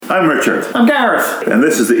I'm Richard. I'm Gareth. And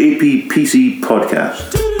this is the APPC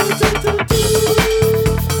podcast.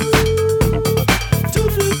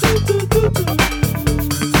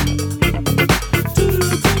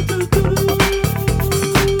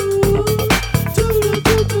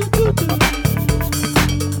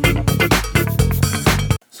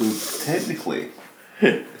 So technically,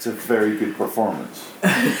 it's a very good performance.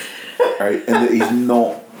 Right? And that he's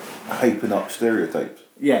not hyping up stereotypes.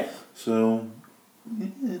 Yeah. So, yeah,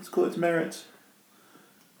 it's got its merits.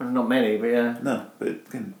 Well, not many, but yeah. No, but it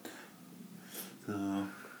can.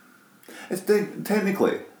 It's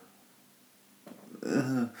technically.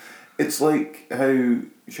 It's like how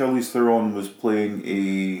Charlize Theron was playing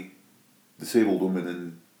a disabled woman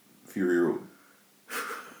in Fury Road.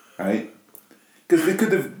 Right? Because they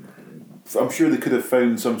could have. I'm sure they could have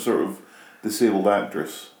found some sort of disabled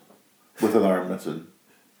actress with an arm missing.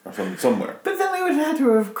 Or something somewhere. But then they would have had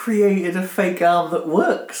to have created a fake arm that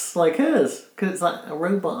works like hers. Because it's like a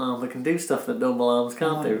robot arm that can do stuff that normal arms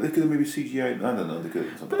can't do. They could have maybe CGI. I don't know. They could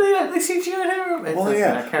have. But they CGI'd her. Well,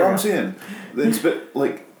 yeah. But I'm saying, it's a bit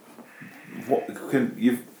like, what can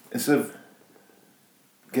you instead of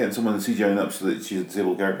getting someone to CGI up so that she's a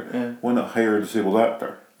disabled character, why not hire a disabled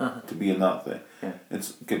actor to be in that thing? Yeah.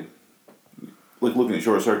 It's good. Like looking at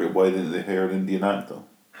Short Circuit, why didn't they hire an Indian actor?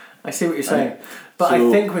 I see what you're saying. But so,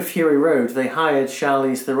 I think with Fury Road, they hired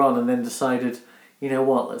Charlize Theron and then decided, you know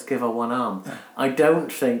what, let's give her one arm. Yeah. I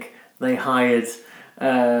don't think they hired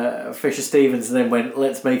Fisher Stevens and then went,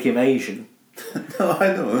 let's make him Asian. No,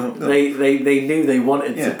 I know. No. They knew they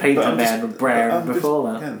wanted to paint a man brown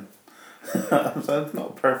before that. That's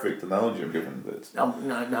not a perfect analogy I'm giving, but...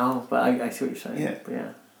 No, but I see what you're saying. Yeah. But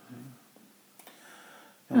yeah.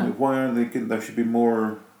 I mean, why aren't they... There should be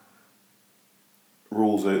more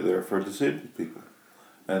roles out there for disabled people,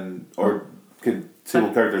 or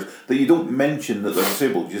disabled characters that you don't mention that they're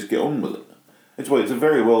disabled. You just get on with it. It's why it's a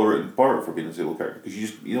very well written part for being a disabled character,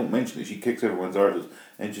 because you don't mention it. She kicks everyone's arses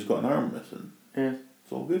and she's got an arm missing. Yeah,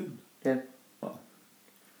 it's all good. Yeah. Well,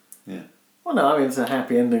 yeah. Well, no, I mean it's a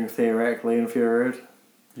happy ending theoretically in Fury Road.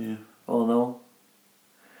 Yeah. All in all,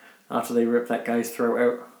 after they ripped that guy's throat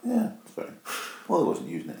out. Yeah, it's fine. Well, he wasn't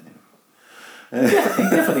using it anyway. Yeah, he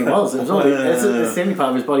definitely was. It was only, it's the only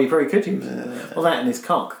part of his body he probably could use. Well, that and his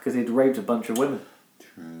cock, because he'd raped a bunch of women.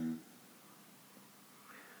 True.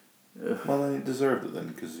 Well, he deserved it then,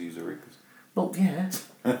 because he's a rapist. Well, yeah.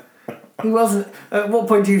 He wasn't... At what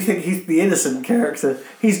point do you think he's the innocent character?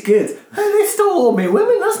 He's good. Hey, they stole all my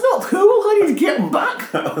women. That's not cool. I need to get them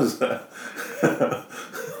back. I was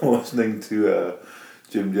listening to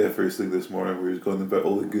Jim Jeffries thing this morning where he was going about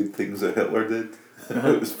all the good things that Hitler did.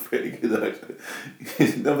 It was pretty good, actually.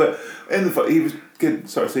 No, but in the fact, he was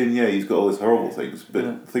sort of saying, yeah, he's got all these horrible things,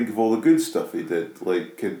 but think of all the good stuff he did,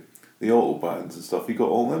 like the autobahns and stuff. He got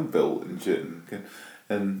all them built and shit,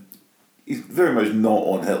 and he's very much not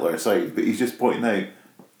on Hitler's side, but he's just pointing out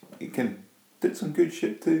he did some good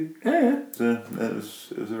shit too. Yeah. So it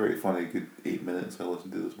was a very funny, good 8 minutes I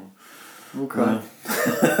listened to this morning. Okay.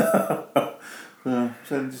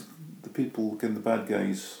 So just the people, the bad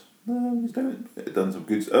guys. No, he's done some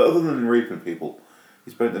good... Other than raping people,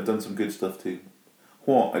 he's bound to have done some good stuff too.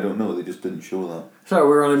 What? I don't know. They just didn't show that. So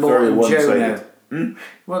we're on Immortan Joe now. Hmm?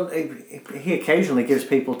 Well, he occasionally gives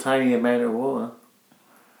people tiny amount of water.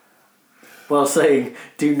 While saying,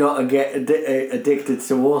 do not get addicted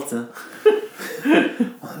to water.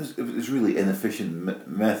 Well, it was really inefficient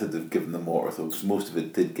method of giving them water, though, because most of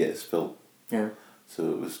it did get spilled. Yeah.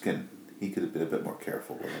 So it was he could have been a bit more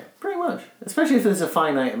careful with it. Pretty much. Especially if there's a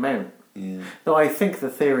finite amount. Yeah. Though I think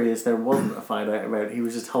the theory is there wasn't a finite amount, he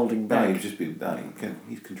was just holding back. No, he was just being...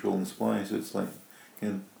 he's controlling the supply, so it's like...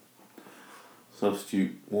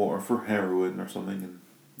 substitute water for heroin or something, and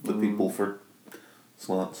the people for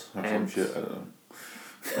sluts or some shit, I don't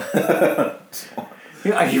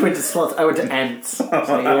know. You went to sluts, I went to ants. So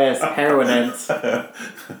yes, heroin ants.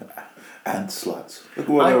 Ant sluts. Look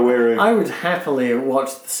what they're wearing. I would happily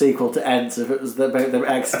watch the sequel to Ants if it was about them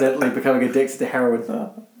accidentally becoming addicted to heroin.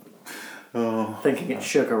 Thinking it's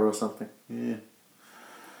sugar or something. Yeah.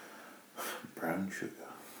 Brown sugar.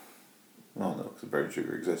 Oh no, because brown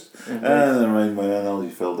sugar exists. Never mind, my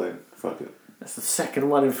analogy fell down. Fuck it. That's the second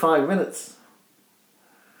one in 5 minutes.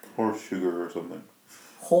 Horse sugar or something.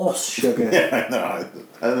 Horse sugar. Yeah,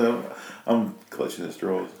 I don't know. I'm clutching at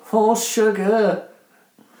straws. Horse sugar.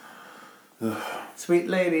 Sweet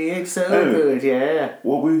lady, it's so good, yeah.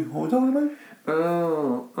 What we talking about?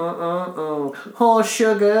 Horse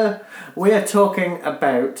sugar. We're talking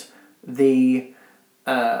about the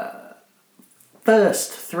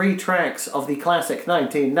first 3 tracks of the classic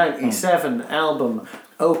 1997 album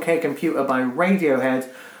OK Computer by Radiohead,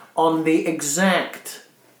 on the exact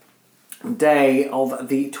day of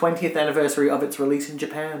the 20th anniversary of its release in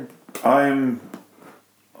Japan. Also,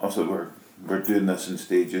 we're doing this in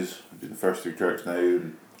stages. We're doing the first 3 tracks now.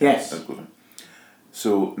 And Yes.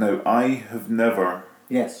 So now I have never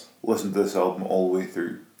Yes. listened to this album all the way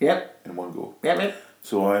through. Yep. In one go. Yep.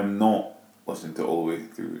 So I'm not listening to it all the way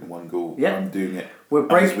through in one go. Yep. I'm doing it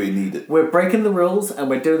as we need it. We're breaking the rules, and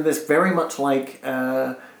we're doing this very much like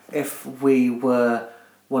if we were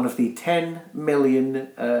one of the 10 million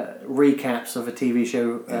recaps of a TV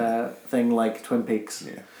show thing like Twin Peaks.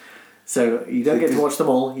 Yeah. So you don't get to watch them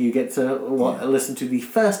all. You get to listen to the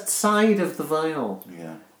first side of the vinyl.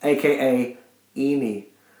 Yeah. AKA Eenie.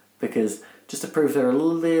 Because just to prove they're a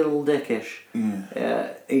little dickish,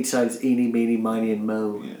 each side's Eenie, Meenie, Miny and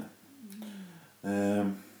Mo. Yeah.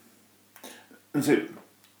 And so,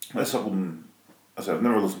 this album, as I said, I've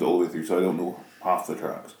never listened to it all the way through, so I don't know half the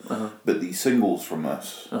tracks. But the singles from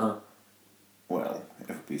this, well,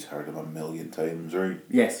 everybody's heard them a million times, right?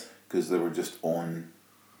 Yes. Because they were just on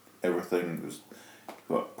everything. It was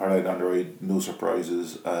Paranoid Android, No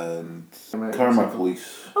Surprises, and Karma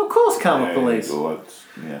Police. Of course, Karma Police.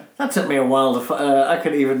 Yeah. That took me a while to. I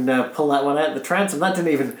couldn't even pull that one out of the transom. That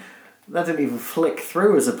didn't even flick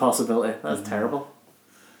through as a possibility. That's terrible.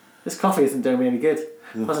 This coffee isn't doing me any good.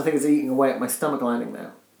 Plus, I think it's eating away at my stomach lining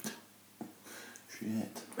now.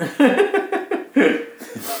 Shit.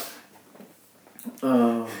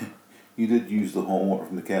 Oh. You did use the hot water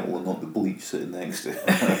from the kettle and not the bleach sitting next to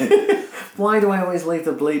it. Why do I always leave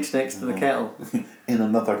the bleach next to the kettle? In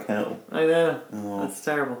another kettle. I know. Oh. That's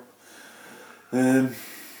terrible.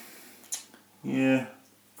 Yeah.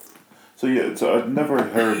 So I'd never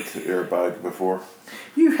heard Airbag before.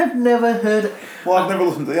 You have never heard... Well, I've never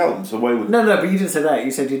listened to the album, so why would... No, but you didn't say that.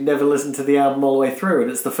 You said you'd never listened to the album all the way through,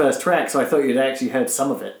 and it's the first track, so I thought you'd actually heard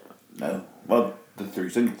some of it. No. Well, the 3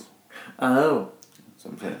 singles. Oh. That's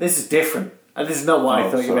what I'm saying. This is different. This is not what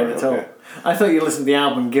I thought you meant at all. I thought you listened to the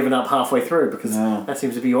album and given up halfway through, because that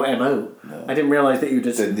seems to be your MO. No. I didn't realise that you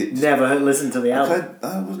just never listened to the album.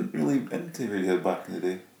 I wasn't really into Radiohead back in the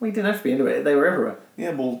day. Well, you didn't have to be into it. They were everywhere.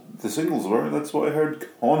 Yeah, well, the singles were. That's what I heard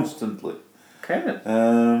constantly. Okay.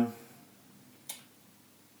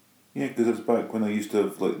 Yeah, because it's back when I used to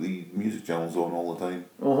have like the music channels on all the time.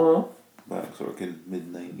 Back sort of in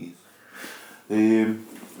mid-90s.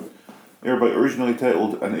 Airbag, originally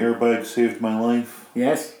titled An Airbag Saved My Life.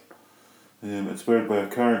 Yes. Inspired by a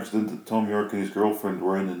car accident that Tom York and his girlfriend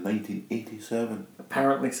were in 1987.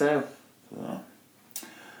 Apparently so. So,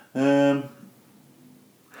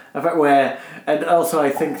 and also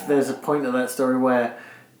I think there's a point in that story where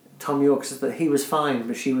Tom York says that he was fine,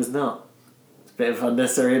 but she was not. It's a bit of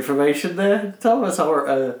unnecessary information there. Thomas,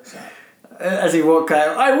 as he walked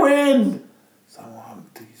out, I win! So what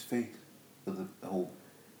happened to his face? The whole...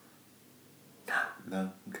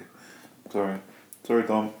 No? Okay. Sorry,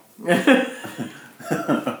 Tom. That's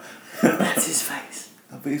his face.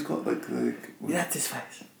 No, but he's got like that's his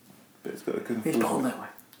face. But it's got a he's born that way.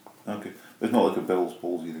 Okay. It's not like a Bell's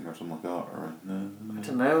palsy thing or something like that, or no. I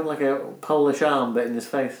don't know, like a Polish arm bit in his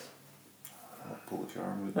face. Polish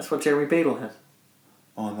arm. That's what Jeremy Beadle had.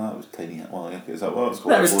 Oh, no, that was Tiny Hand. Well, okay, is that what it was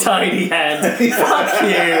called? That was Tiny Hand. Fuck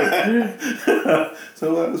you.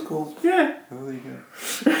 So that was called. Yeah. Oh, there you go.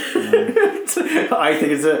 I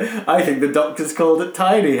think the doctors called it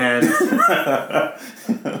Tiny Hand.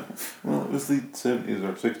 Well, it was the 70s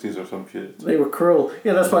or 60s or some shit. They were cruel.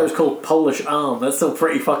 Yeah, that's why it was called Polish arm. That's still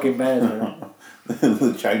pretty fucking bad, man.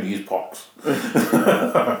 The Chinese pox.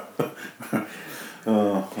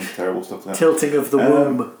 Oh, terrible stuff like that. Tilting of the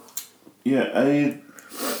womb. Yeah, I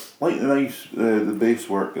like the bass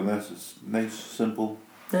work, and this is nice, simple.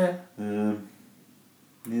 Yeah.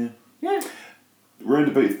 Yeah. Round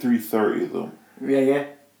about 3:30 though. Yeah.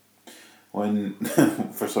 When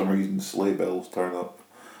for some reason sleigh bells turn up,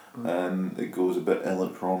 and it goes a bit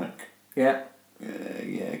electronic. Yeah. Yeah,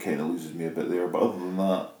 it kind of loses me a bit there. But other than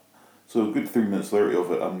that, so a good 3 minutes 30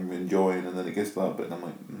 of it I'm enjoying, and then it gets to that bit, and I'm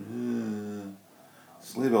like,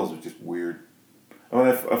 sleigh bells are just weird. When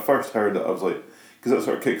I first heard it, I was like, because that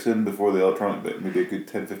sort of kicks in before the electronic bit, maybe a good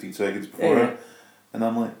 10-15 seconds before it, and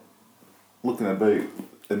I'm like, looking about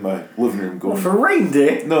in my living room going... What, for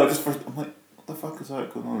reindeer? No, just for... I'm like, what the fuck is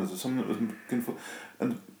that going on? Is there something that was...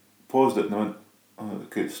 And paused it and I went, oh,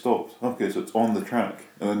 okay, it stopped. Okay, so it's on the track.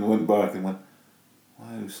 And then went back and went,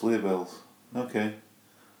 wow, sleigh bells. Okay.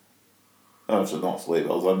 Oh, so not sleigh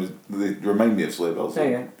bells, they remind me of sleigh bells.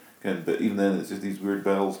 Yeah. But even then, it's just these weird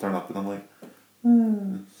bells turn up and I'm like,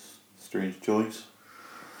 strange choice.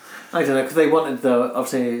 I don't know, because they wanted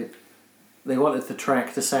the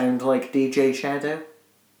track to sound like DJ Shadow.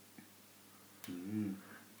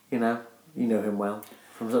 you know him well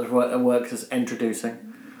from such works as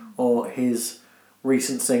Introducing, or his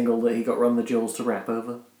recent single that he got Run the Jewels to rap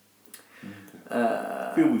over. Okay.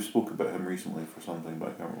 I feel we spoke about him recently for something, but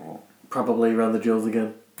I can't remember what. Probably Run the Jewels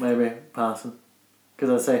again, maybe passing, because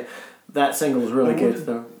I say that single is really good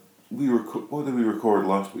though. What did we record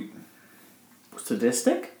last week?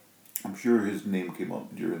 Sadistic? I'm sure his name came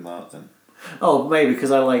up during that then. Oh, maybe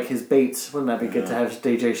because I like his beats. Wouldn't that be good to have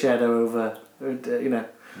DJ Shadow over,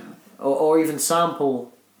 or even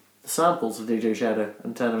sample the samples of DJ Shadow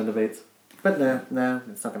and turn them into beats? But no,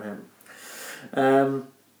 it's not going to happen.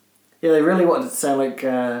 Yeah, they really wanted it to sound like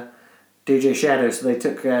DJ Shadow, so they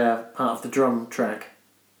took part of the drum track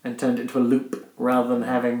and turned it into a loop rather than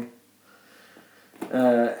having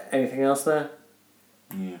anything else there.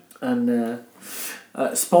 Yeah. And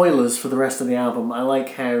spoilers for the rest of the album. I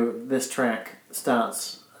like how this track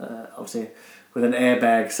starts, obviously, with an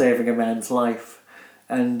airbag saving a man's life,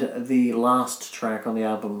 and the last track on the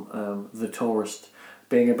album, The Tourist,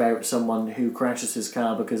 being about someone who crashes his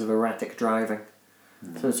car because of erratic driving.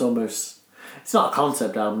 So it's not a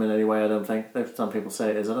concept album in any way, I don't think. Some people say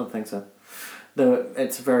it is, I don't think so. Though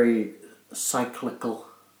it's very cyclical,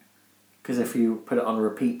 because if you put it on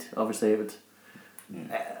repeat, obviously it would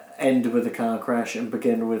end with a car crash and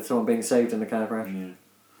begin with someone being saved in a car crash.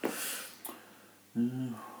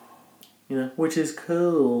 Yeah. Which is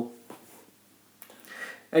cool.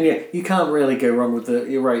 And yeah, you can't really go wrong with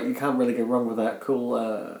you're right, you can't really go wrong with that cool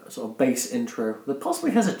sort of bass intro that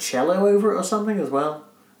possibly has a cello over it or something as well,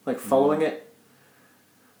 like following it.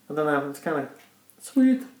 I don't know, it's kind of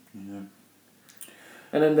sweet. Yeah.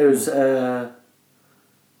 And then there's the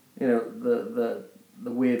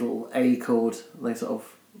weird little A chord they sort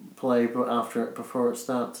of play before it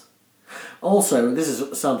starts. Also, this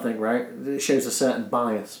is something, right? It shows a certain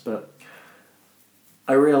bias, but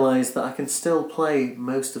I realised that I can still play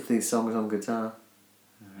most of these songs on guitar,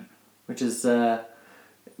 which is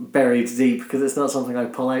buried deep because it's not something I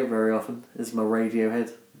pull out very often. Is my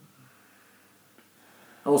Radiohead.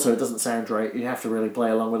 Also, it doesn't sound right. You have to really play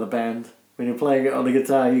along with a band. When you're playing it on the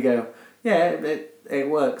guitar, you go, yeah, it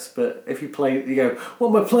works. But if you go, what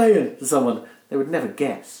am I playing to someone? They would never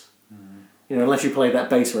guess. Unless you play that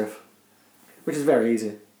bass riff, which is very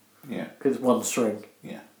easy. Yeah. Because it's one string.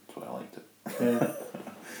 Yeah, that's why I liked it.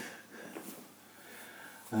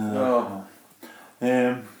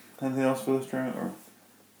 Yeah. Anything else for this track? Or?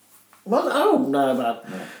 Well, no.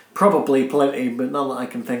 Probably plenty, but none that I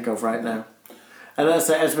can think of right now. And as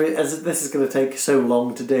this is going to take so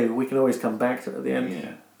long to do, we can always come back to it at the end.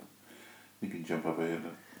 Yeah. We can jump up ahead.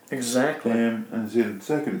 Exactly. And then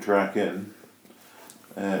second track in,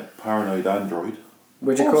 Paranoid Android.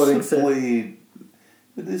 Which according to...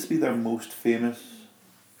 Would this be their most famous?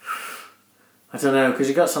 I don't know, because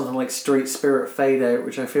you got something like Street Spirit Fade Out,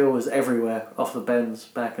 which I feel was everywhere off the bends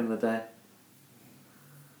back in the day.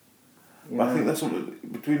 I think that's one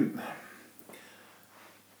between...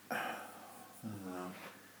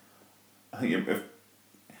 I think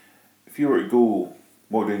if you were to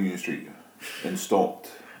walk down Union Street and stopped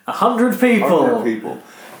 100 people,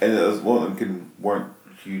 and one of them weren't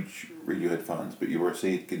huge Radiohead fans, but you were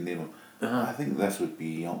can name them. I think this would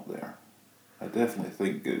be up there. I definitely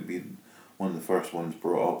think it would be one of the first ones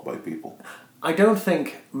brought up by people. I don't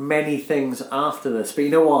think many things after this, but you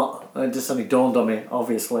know what? It just suddenly dawned on me,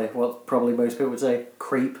 obviously, what probably most people would say,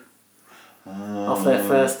 Creep. Off their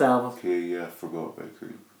first album. Okay, yeah, I forgot about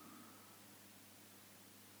Creep.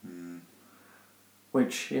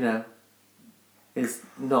 Which, is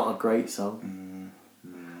not a great song.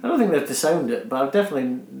 I don't think they've disowned it, but I've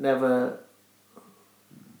definitely never,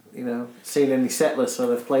 seen any set lists where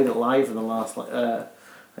they've played it live in the last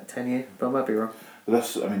 10 years, but I might be wrong. But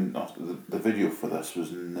the video for this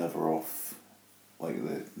was never off, like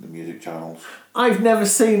the music channels. I've never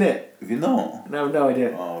seen it. Have you not? No, I have no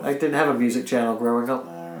idea. I didn't have a music channel growing up.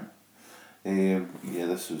 Alright. Yeah,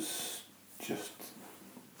 this was just...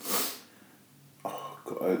 Oh,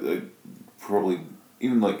 God, I probably...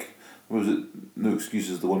 Even like, what was it? No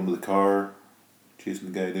Excuses, the one with the car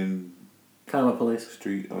chasing the guy down... Karma Police.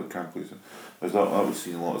 Street. Oh, Karma Police. That was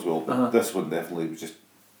seen a lot as well, but this one definitely was just...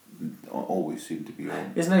 always seemed to be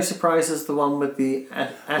on. Is No Surprises the one with the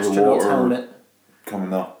astronaut's helmet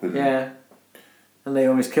coming up? And and they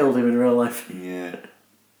always killed him in real life. Yeah.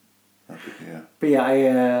 Yeah. But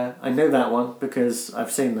yeah, I know that one because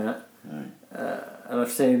I've seen that. Right. And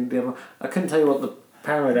I've seen the other one. I couldn't tell you what the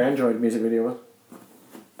Paranoid Android music video was.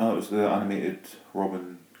 Oh, it was the animated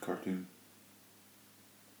Robin cartoon.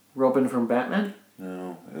 Robin from Batman?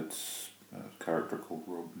 No, it's a character called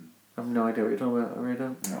Robin. I have no idea what you're talking about. I really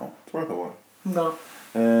don't. No, it's worth a watch. No.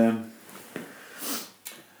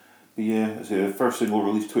 But yeah, it's the first single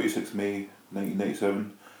released 26 May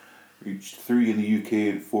 1997. Reached 3 in the UK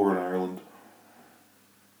and 4 in Ireland.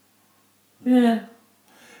 Yeah.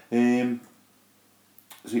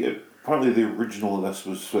 See, apparently the original of this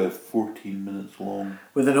was 14 minutes long.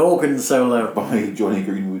 With an organ solo. By Johnny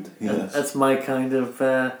Greenwood, yes. That's my kind of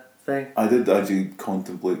thing. I did actually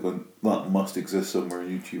contemplate going, that must exist somewhere on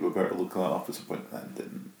YouTube, I better look that up at some point. I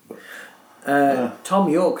didn't. But, Tom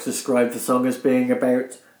York described the song as being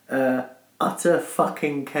about utter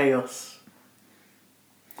fucking chaos.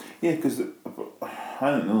 Yeah, because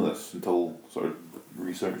I didn't know this until sort of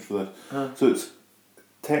research for this. So it's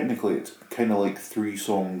kind of like 3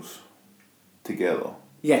 songs together.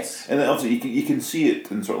 Yes. And then obviously you can see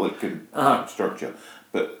it in sort of like in structure,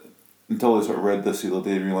 but until I sort of read this the other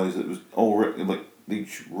day and realised it was all written, like they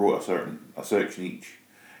each wrote a section each,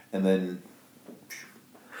 and then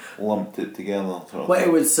lumped it together. Well,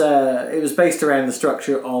 it was based around the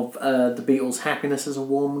structure of the Beatles' "Happiness is a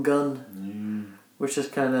Warm Gun," which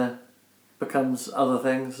just kind of becomes other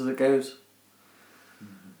things as it goes.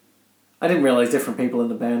 I didn't realise different people in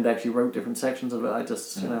the band actually wrote different sections of it. I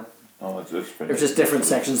just, you know, it was just different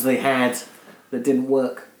sections they had that didn't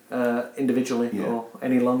work individually or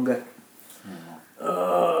any longer.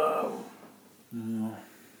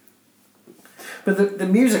 But the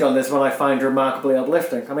music on this one I find remarkably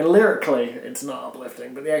uplifting. I mean, lyrically it's not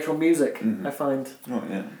uplifting, but the actual music I find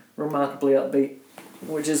remarkably upbeat,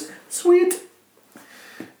 which is sweet.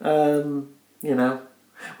 You know,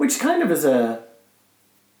 which kind of is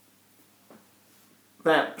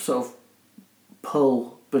that sort of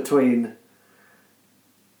pull between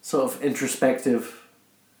sort of introspective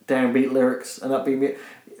downbeat lyrics and upbeat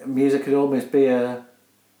music could almost be a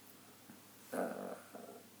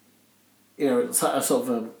sort of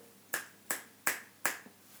a,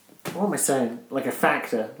 what am I saying? Like a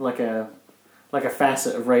factor, like a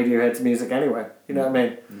facet of Radiohead's music anyway. You know what I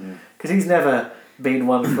mean? Because he's never been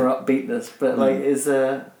one for upbeatness, but like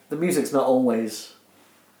the music's not always,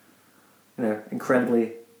 you know,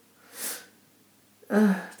 incredibly.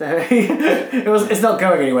 It's not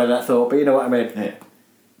going anywhere, that thought, but you know what I mean. Yeah.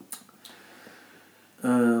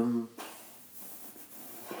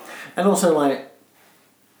 And also, like,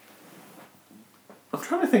 I'm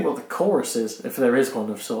trying to think what the chorus is, if there is one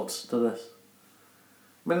of sorts to this.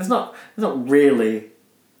 I mean, it's not really.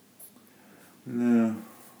 No.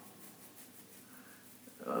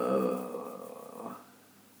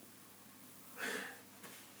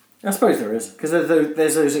 I suppose there is, because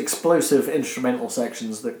there's those explosive instrumental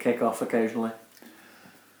sections that kick off occasionally.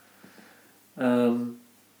 I'm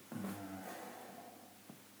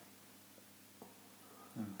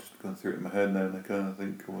just going through it in my head now and I kind of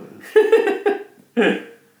think what it is.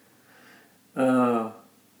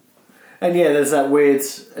 And yeah, there's that weird,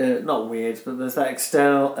 not weird, but there's that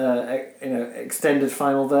external, extended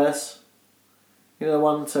final verse. You know the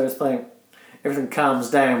one? So it's like everything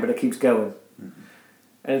calms down, but it keeps going.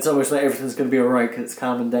 And it's almost like everything's going to be alright because it's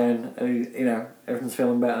calming down, and, you know, everything's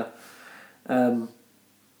feeling better. And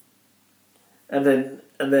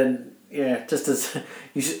then, yeah, just as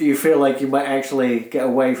you feel like you might actually get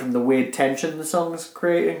away from the weird tension the song's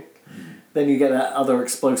creating, then you get that other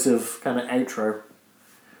explosive kind of outro,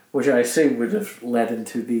 which I assume would have led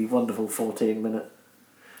into the wonderful 14-minute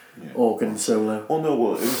organ solo. Oh no,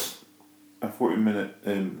 well, it was a 40-minute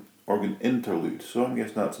organ interlude, so I'm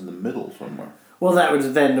guessing that's in the middle somewhere. Well, that would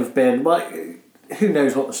then have been, well, who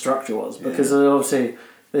knows what the structure was, because obviously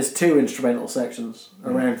there's 2 instrumental sections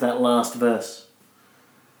around that last verse.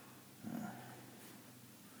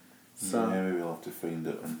 So yeah, maybe we'll have to find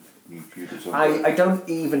it on YouTube or something. I don't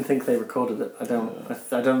even think they recorded it. I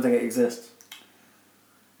don't think it exists.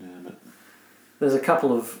 Yeah, but There's a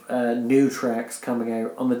couple of new tracks coming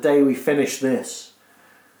out. On the day we finish this,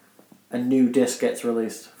 a new disc gets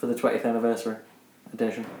released for the 20th anniversary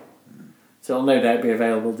edition. So it'll no doubt be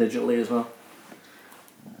available digitally as well.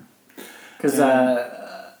 Because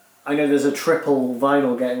I know there's a triple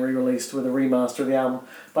vinyl getting re-released with a remaster of the album,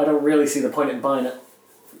 but I don't really see the point in buying it,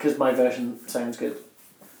 because my version sounds good.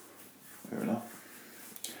 Fair enough.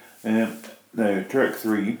 Now, track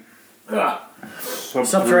 3.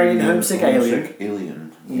 Subterranean Homesick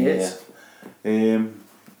Alien. Yes.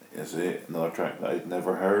 Is it another track that I'd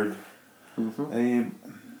never heard. Didn't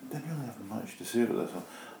really have much to say about this one,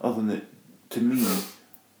 other than that, to me,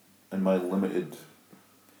 in my limited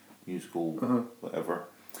musical whatever,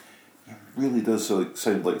 it really does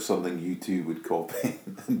sound like something U2 would copy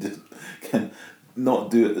and just can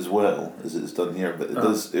not do it as well as it's done here, but it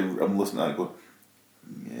does. I'm listening to it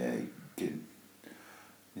and going,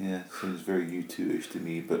 sounds very U2-ish to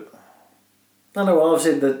me, but I know,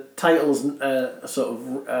 obviously the title's sort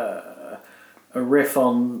of a riff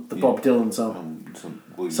on the Bob Dylan song,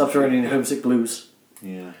 Subterranean Homesick Blues.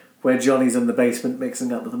 Yeah. Where Johnny's in the basement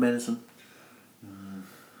mixing up with the medicine.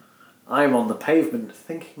 I'm on the pavement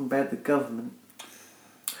thinking about the government.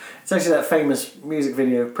 It's actually that famous music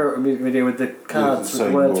video, proto-music video with the cards with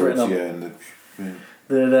the words written on.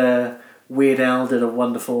 That Weird Al did a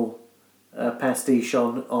wonderful pastiche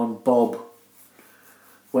on Bob,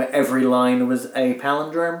 where every line was a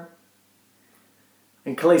palindrome.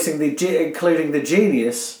 Including the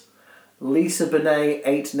genius, Lisa Bonet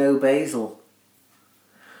ate no basil.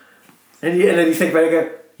 And then you think about it and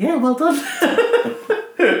go, yeah, well done.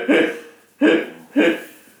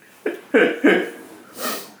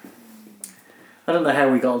 I don't know how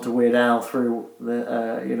we got onto Weird Al through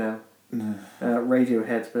the,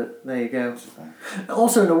 Radiohead, but there you go.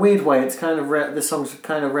 Also, in a weird way, it's kind of this song's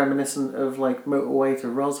kind of reminiscent of like Motorway to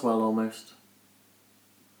Roswell almost.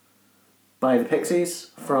 By the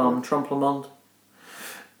Pixies from Trompe le Monde.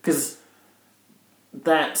 Because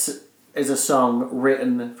that is a song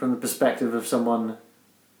written from the perspective of someone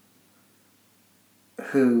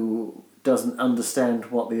who doesn't understand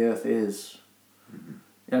what the Earth is. Mm-hmm.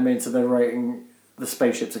 You know what I mean? So they're writing the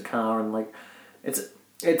spaceship's a car, and like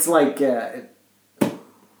it's like I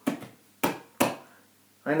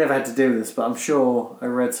never had to do this, but I'm sure I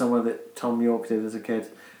read somewhere that Tom York did as a kid.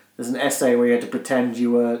 There's an essay where you had to pretend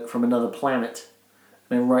you were from another planet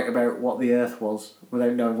and then write about what the Earth was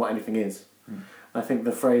without knowing what anything is. Mm. I think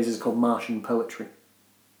the phrase is called Martian poetry.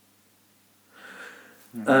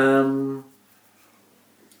 Mm.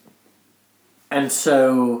 And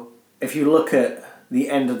so if you look at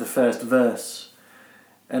the end of the first verse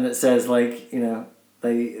and it says like, they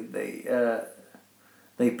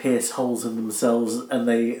pierce holes in themselves and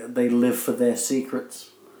they live for their secrets.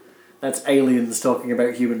 That's aliens talking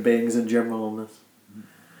about human beings in general on this. Mm.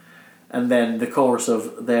 And then the chorus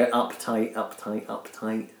of they're uptight, uptight,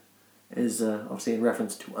 uptight is obviously in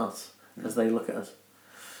reference to us as they look at us.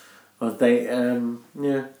 Or they, Oh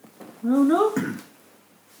no.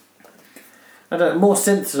 I don't know, more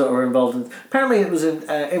synths sort of involved in. Apparently it was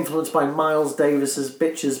influenced by Miles Davis's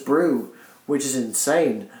Bitches Brew, which is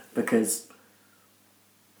insane because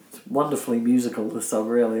it's wonderfully musical, this song,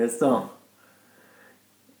 really. It's not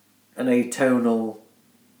an atonal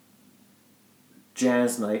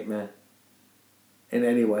jazz nightmare in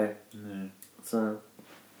any way. No. So,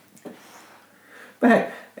 but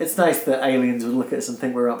hey, it's nice that aliens would look at us and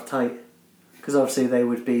think we're uptight, because obviously they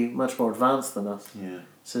would be much more advanced than us. Yeah.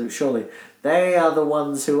 So surely they are the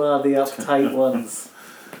ones who are the uptight ones,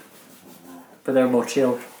 but they're more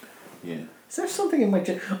chill. Yeah. Is there something in my...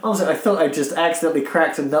 Honestly, I thought I just accidentally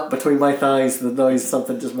cracked a nut between my thighs, the noise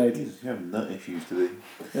something just made. You have nut issues today.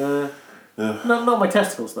 Not my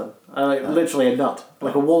testicles, though. Literally a nut.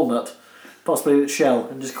 Like a walnut. Possibly a shell.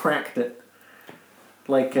 And just cracked it.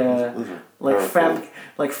 Like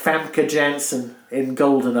Famke Janssen in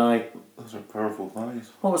GoldenEye. Those are powerful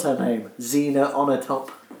thighs. What was her name? Xena Onatop.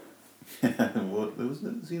 What was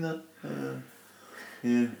it? Xena?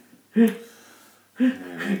 Yeah.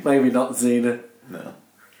 Maybe not Xena. No.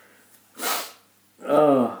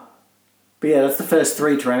 Oh. But yeah, that's the first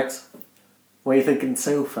 3 tracks. What are you thinking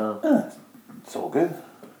so far? It's all good.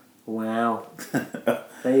 Wow.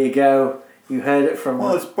 There you go. You heard it from...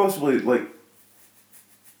 Well, it's possibly like...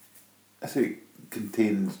 I say it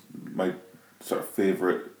contains my sort of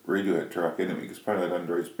favourite Radiohead track anyway, because Paranoid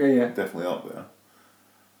Android's definitely up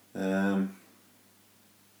there.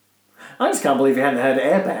 I just can't believe you hadn't heard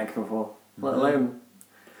Airbag before, let alone...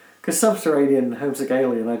 Because Subterranean Homesick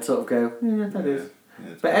Alien, I'd sort of go, yeah, that is.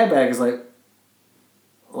 Yeah, but Airbag is like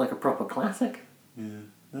a proper classic. Yeah.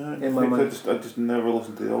 In my mind. I just never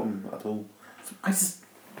listened to the album at all. I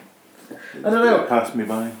don't know. It passed me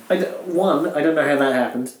by. One, I don't know how that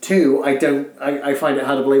happened. 2, I find it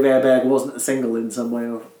hard to believe Airbag wasn't a single in some way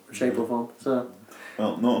or shape or form. So.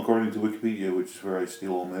 Well, not according to Wikipedia, which is where I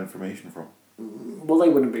steal all my information from. Well, they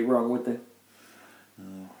wouldn't be wrong, would they?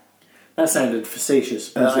 No. That sounded facetious.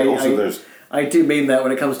 But there's... I do mean that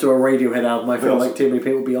when it comes to a Radiohead album. I feel like too many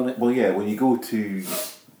people would be on it. Well, yeah, when you go to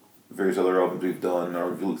various other albums we've done,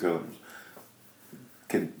 or if you look through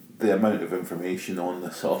them, the amount of information on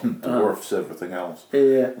this album dwarfs everything else.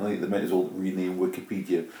 Yeah. Like, they might as well rename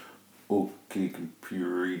Wikipedia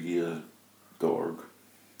okcomputeria.org.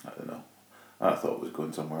 I don't know. I thought it was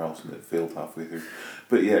going somewhere else and it failed halfway through.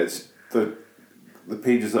 But yeah, it's the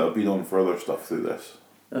pages that I've been on for other stuff through this.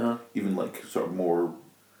 Even like sort of more,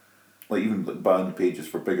 like even like band pages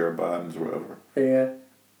for bigger bands or whatever. Yeah.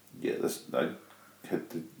 Yeah, I had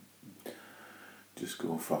to just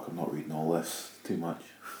go, fuck, I'm not reading all this too much.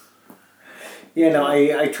 Yeah, no,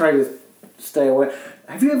 I try to stay away.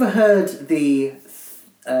 Have you ever heard the,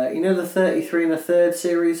 the 33 and a Third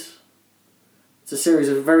series? It's a series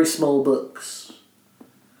of very small books.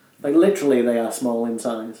 Like, literally, they are small in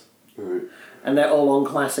size. Right. And they're all on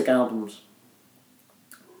classic albums.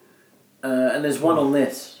 And there's one on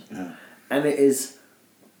this. Yeah. And it is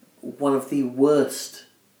one of the worst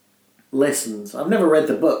listens. I've never read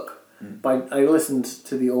the book, but I listened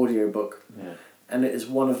to the audiobook. Yeah. And it is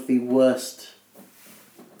one of the worst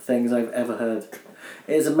things I've ever heard.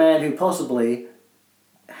 It is a man who possibly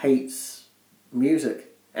hates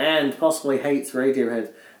music and possibly hates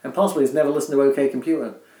Radiohead and possibly has never listened to OK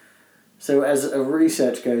Computer. So as a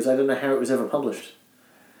research goes, I don't know how it was ever published.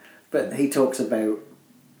 But he talks about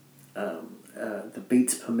the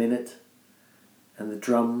beats per minute and the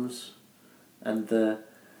drums and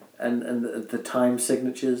the time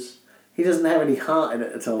signatures. He doesn't have any heart in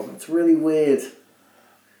it at all. It's really weird.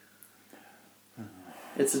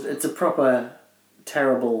 It's a proper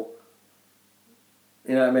terrible.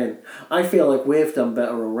 You know what I mean? I feel like we've done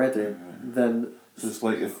better already than. So it's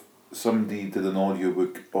like if somebody did an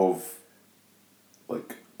audiobook of,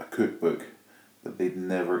 like, a cookbook that they'd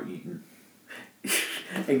never eaten.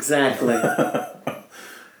 Exactly.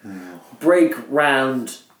 Break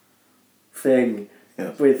round thing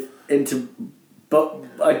with into. But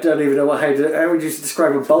I don't even know how would you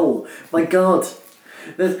describe a bowl? My God.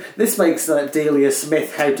 This makes that Delia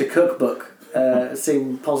Smith How to Cook book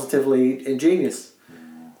seem positively ingenious.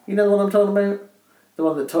 You know the one I'm talking about? The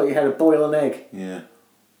one that taught you how to boil an egg? Yeah.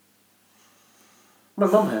 My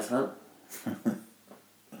mum has that.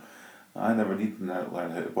 I never needed to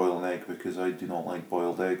learn how to boil an egg because I do not like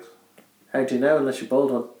boiled eggs. How do you know unless you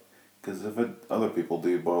boiled one? Because I've had other people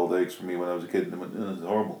do boiled eggs for me when I was a kid and they went, "Oh, this is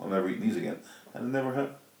horrible, I'll never eat these again." And I never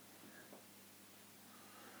have.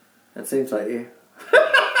 That seems like you.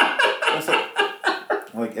 That's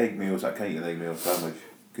like egg meals. I can't eat an egg meal sandwich.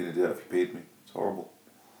 Couldn't do that if you paid me. It's horrible.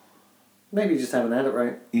 Maybe you just haven't had it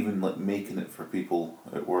right. Even like making it for people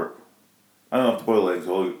at work. I don't have to boil eggs.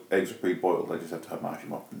 All eggs are pre-boiled. I just have to mash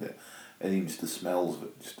them up and even just the smells of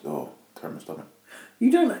it just turn my stomach.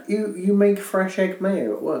 You don't. You make fresh egg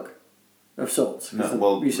mayo at work, of sorts. No,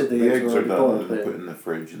 well, you said the eggs are done boiled, and then put in the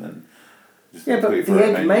fridge and then. Just yeah, but wait for the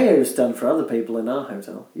it egg mayo's done for other people in our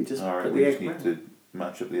hotel. You just put the egg need mayo. to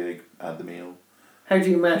match up the egg, add the mayo. How do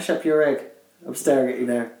you mash up your egg? I'm staring at you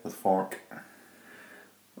now. With fork.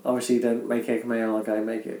 Obviously, you don't make egg mayo like I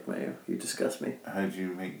make egg mayo. You disgust me. How do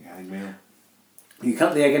you make egg mayo? You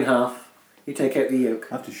cut the egg in half. You take out the yolk.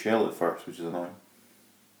 I have to shell it first, which is annoying.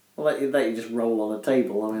 Well, let you just roll on a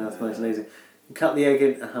table. I mean, that's nice and easy. You cut the egg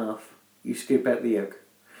in half. You scoop out the yolk.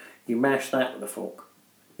 You mash that with a fork.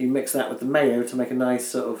 You mix that with the mayo to make a nice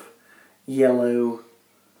sort of yellow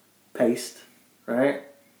paste, right?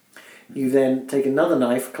 You then take another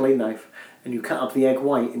knife, clean knife, and you cut up the egg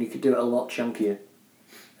white, and you could do it a lot chunkier.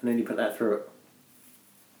 And then you put that through it.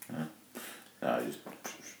 No, I just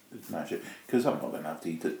mash it. Because I'm not going to have to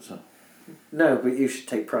eat it, so. No, but you should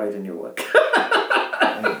take pride in your work.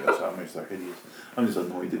 I think that's how much they're hideous. I'm just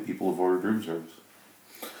annoyed that people have ordered room service.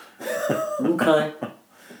 Okay.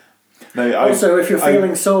 Now, also, if you're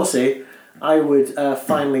feeling saucy, I would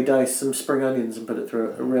finely dice some spring onions and put it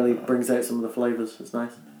through it. It really brings out some of the flavours. It's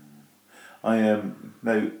nice. I am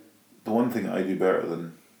now the one thing I do better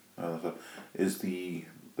than other stuff is the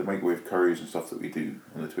microwave curries and stuff that we do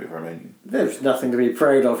on the 24-hour menu. There's nothing to be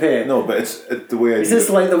proud of here. No, but it's the way I do. Is this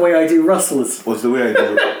like the way I do Rustlers? Well, it's the way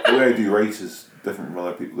I do rice is different from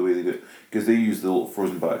other people. The way they do it because they use the little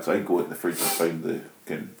frozen bags. I go in the fridge and find the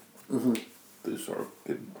the sort of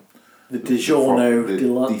the DiGiorno the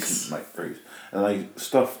Deluxe decent microwaves, and I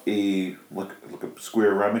stuff a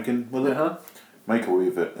square ramekin with it,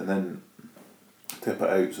 microwave it, and then tip it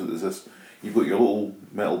out. So there's this. You've got your little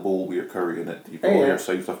metal bowl with your curry in it. You've got all your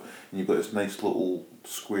side stuff, and you've got this nice little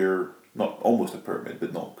square, not almost a pyramid,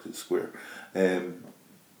 but not because it's square,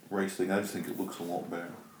 rice thing. I just think it looks a lot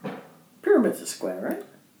better. Pyramid's a square, right?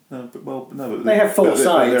 No, but they have four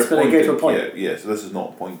sides, but they go to a point. Yeah. So this is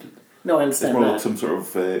not pointed. No, I understand it's more that. like some sort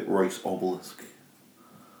of rice obelisk.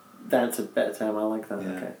 That's a better term. I like that. Yeah.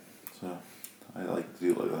 Okay. So I like to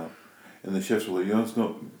do it like that. And the chefs were like, it's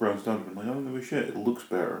not brown standard. I'm like, I don't give a shit. It looks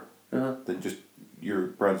better than just your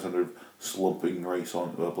brown standard slumping rice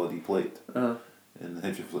onto a bloody plate. And the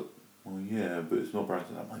head chef was like, well, yeah, but it's not brown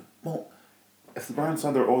standard. I'm like, well, if the brown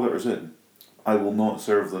standard auditors in, I will not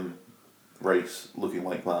serve them rice looking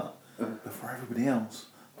like that. But for everybody else,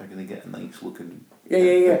 they're going to get a nice looking.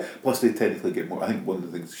 Yeah. Plus, they technically get more. I think one of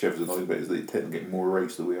the things the chefs are annoyed about is they tend to get more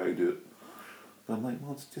rice the way I do it. But I'm like,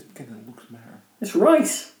 well, it's just kind of looks better. It's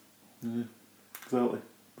rice. Yeah, exactly. What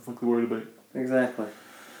the fuck are they worried about? Exactly.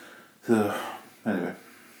 So, anyway,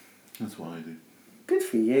 that's what I do. Good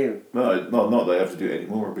for you. No, not that I have to do it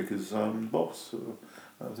anymore because I'm the boss, so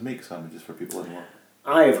I have to make sandwiches for people anymore.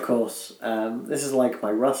 I, of course, this is like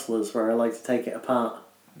my rustlers where I like to take it apart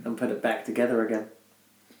and put it back together again.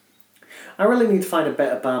 I really need to find a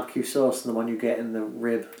better barbecue sauce than the one you get in the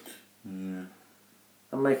rib. Yeah.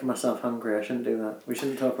 I'm making myself hungry. I shouldn't do that. We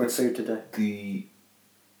shouldn't talk about food today. The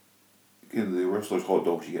Rustlers hot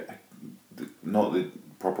dogs you get, not the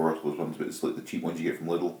proper Rustlers ones, but it's like the cheap ones you get from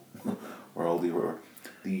Lidl or Aldi or whatever.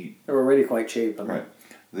 They're already quite cheap. Right.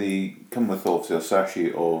 They come with obviously a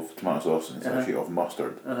sachet of tomato sauce and a sachet of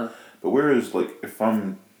mustard. But whereas like if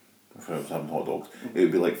I was having hot dogs, it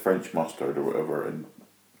would be like French mustard or whatever and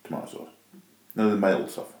tomato sauce. None of the mild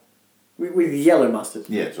stuff. With yellow mustard.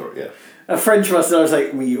 Yeah, sorry, yeah. A French mustard, I was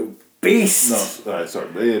like, well, you beast! No, sorry,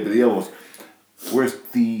 but the yellow mustard. Whereas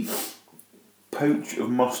the pouch of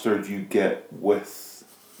mustard you get with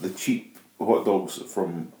the cheap hot dogs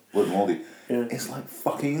from Lidl and Aldi, it's like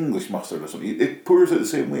fucking English mustard or something. It pours out the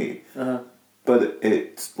same way, but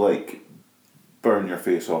it's like burn your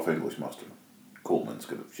face off English mustard. Coleman's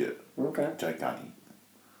kind of shit. Okay. Which I can't eat.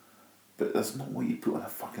 But that's not what you put on a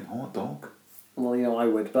fucking hot dog. Well, you know, I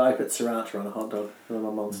would, but I put sriracha on a hot dog because I'm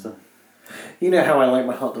a monster. You know how I like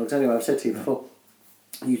my hot dogs anyway, I've said to you before.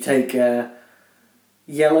 You take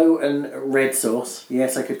yellow and red sauce.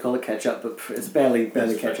 Yes, I could call it ketchup, but it's barely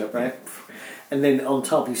ketchup, right? And then on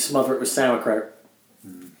top you smother it with sauerkraut.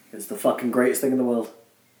 It's the fucking greatest thing in the world.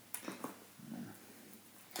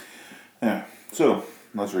 Yeah, so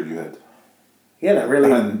that's Radiohead. Yeah, that really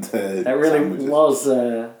sandwiches. was,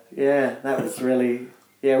 that was really,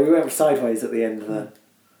 we went sideways at the end of that.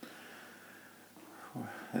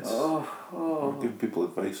 We're giving people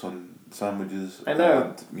advice on sandwiches I know.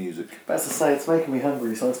 and music. But as I say, it's making me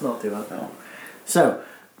hungry, so let's not do that. No. So,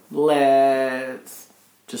 let's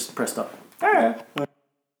just press stop. Alright.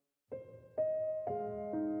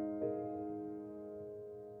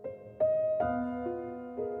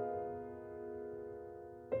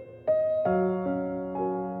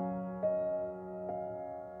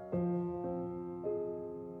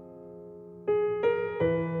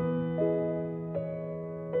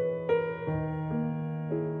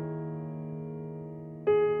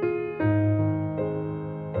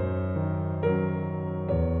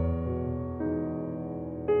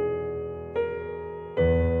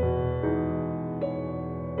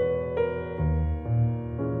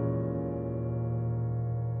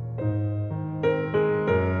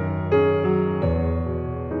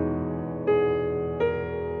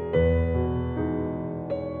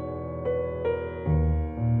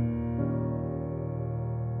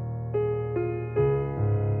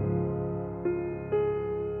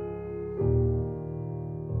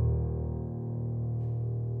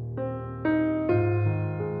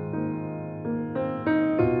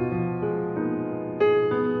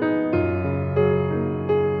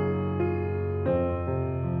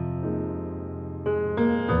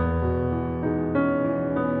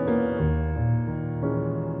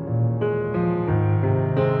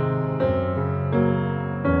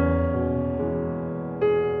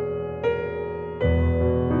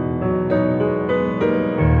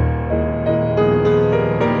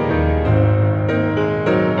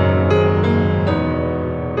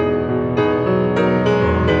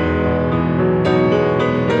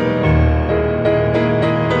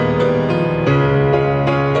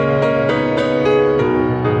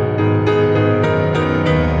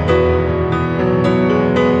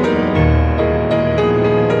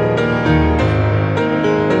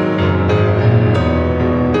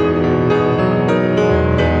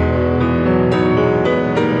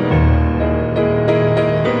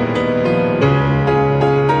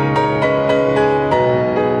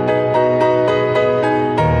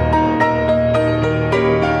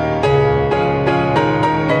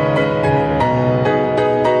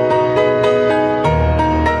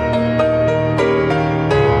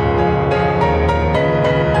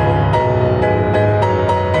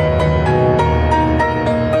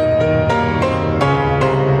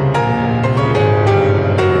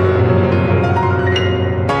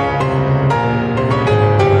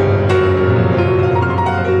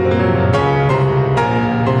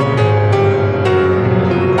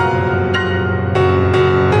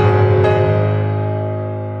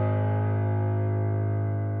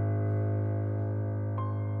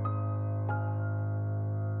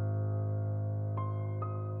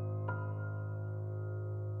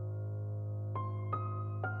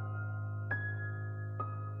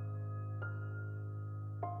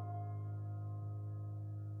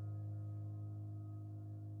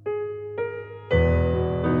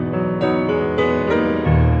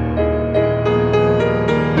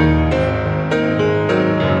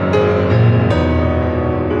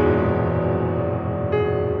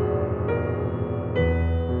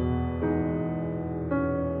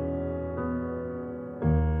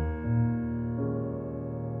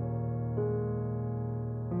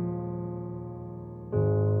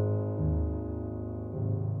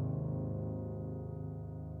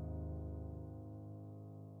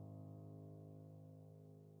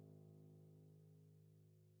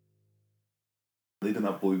 They didn't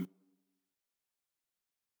have blue